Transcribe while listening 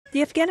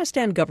The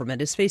Afghanistan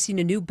government is facing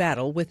a new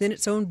battle within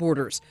its own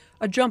borders,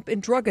 a jump in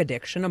drug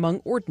addiction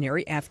among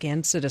ordinary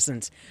Afghan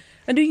citizens.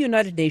 A new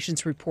United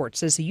Nations report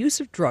says the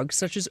use of drugs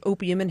such as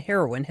opium and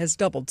heroin has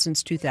doubled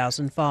since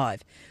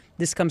 2005.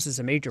 This comes as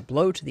a major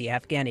blow to the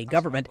Afghani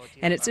government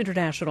and its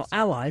international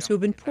allies who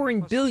have been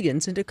pouring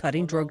billions into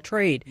cutting drug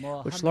trade,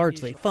 which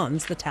largely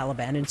funds the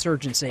Taliban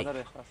insurgency.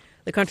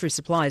 The country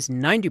supplies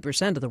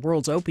 90% of the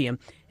world's opium,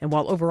 and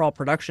while overall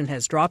production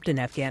has dropped in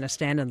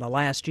Afghanistan in the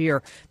last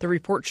year, the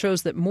report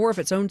shows that more of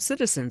its own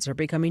citizens are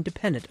becoming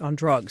dependent on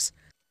drugs.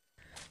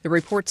 The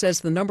report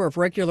says the number of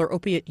regular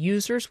opiate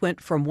users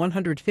went from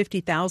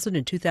 150,000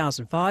 in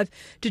 2005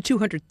 to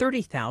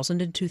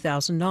 230,000 in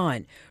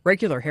 2009.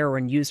 Regular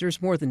heroin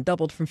users more than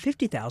doubled from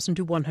 50,000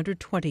 to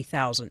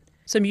 120,000.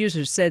 Some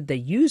users said they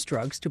use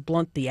drugs to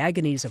blunt the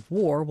agonies of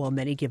war, while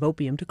many give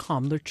opium to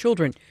calm their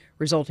children,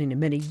 resulting in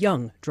many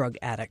young drug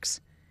addicts.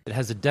 It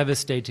has a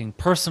devastating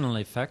personal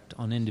effect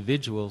on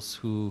individuals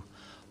who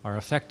are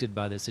affected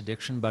by this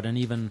addiction, but an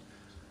even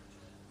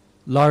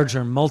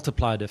larger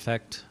multiplied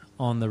effect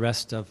on the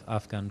rest of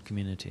Afghan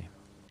community.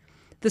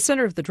 The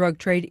center of the drug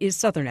trade is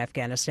southern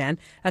Afghanistan,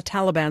 a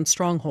Taliban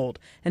stronghold,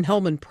 and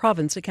Helmand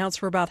province accounts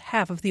for about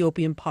half of the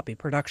opium poppy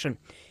production.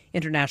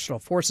 International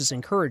forces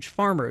encourage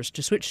farmers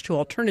to switch to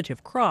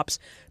alternative crops,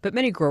 but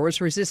many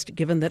growers resist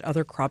given that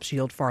other crops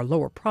yield far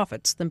lower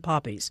profits than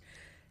poppies.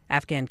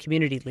 Afghan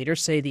community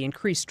leaders say the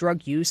increased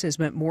drug use has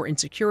meant more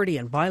insecurity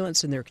and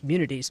violence in their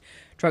communities.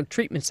 Drug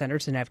treatment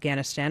centers in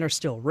Afghanistan are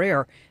still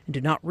rare and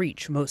do not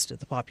reach most of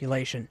the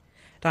population.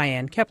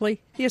 Diane Kepley,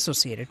 The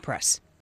Associated Press.